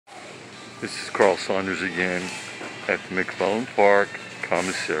This is Carl Saunders again at the McClellan Park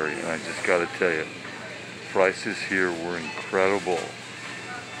Commissary, and I just got to tell you, prices here were incredible.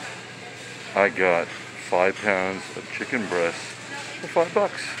 I got 5 pounds of chicken breast for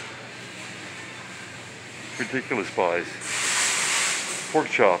 $5. Ridiculous buys. Pork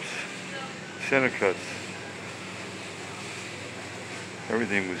chops, center cuts.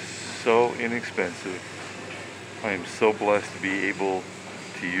 Everything was so inexpensive. I am so blessed to be able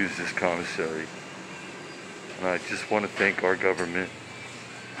to use this commissary. And I just want to thank our government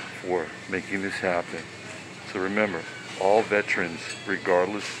for making this happen. So remember, all veterans,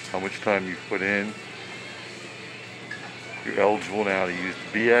 regardless how much time you've put in, you're eligible now to use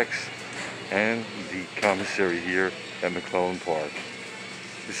the BX and the commissary here at McClellan Park.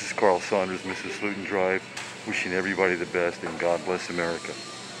 This is Carl Saunders, Mrs. Luton Drive, wishing everybody the best, and God bless America.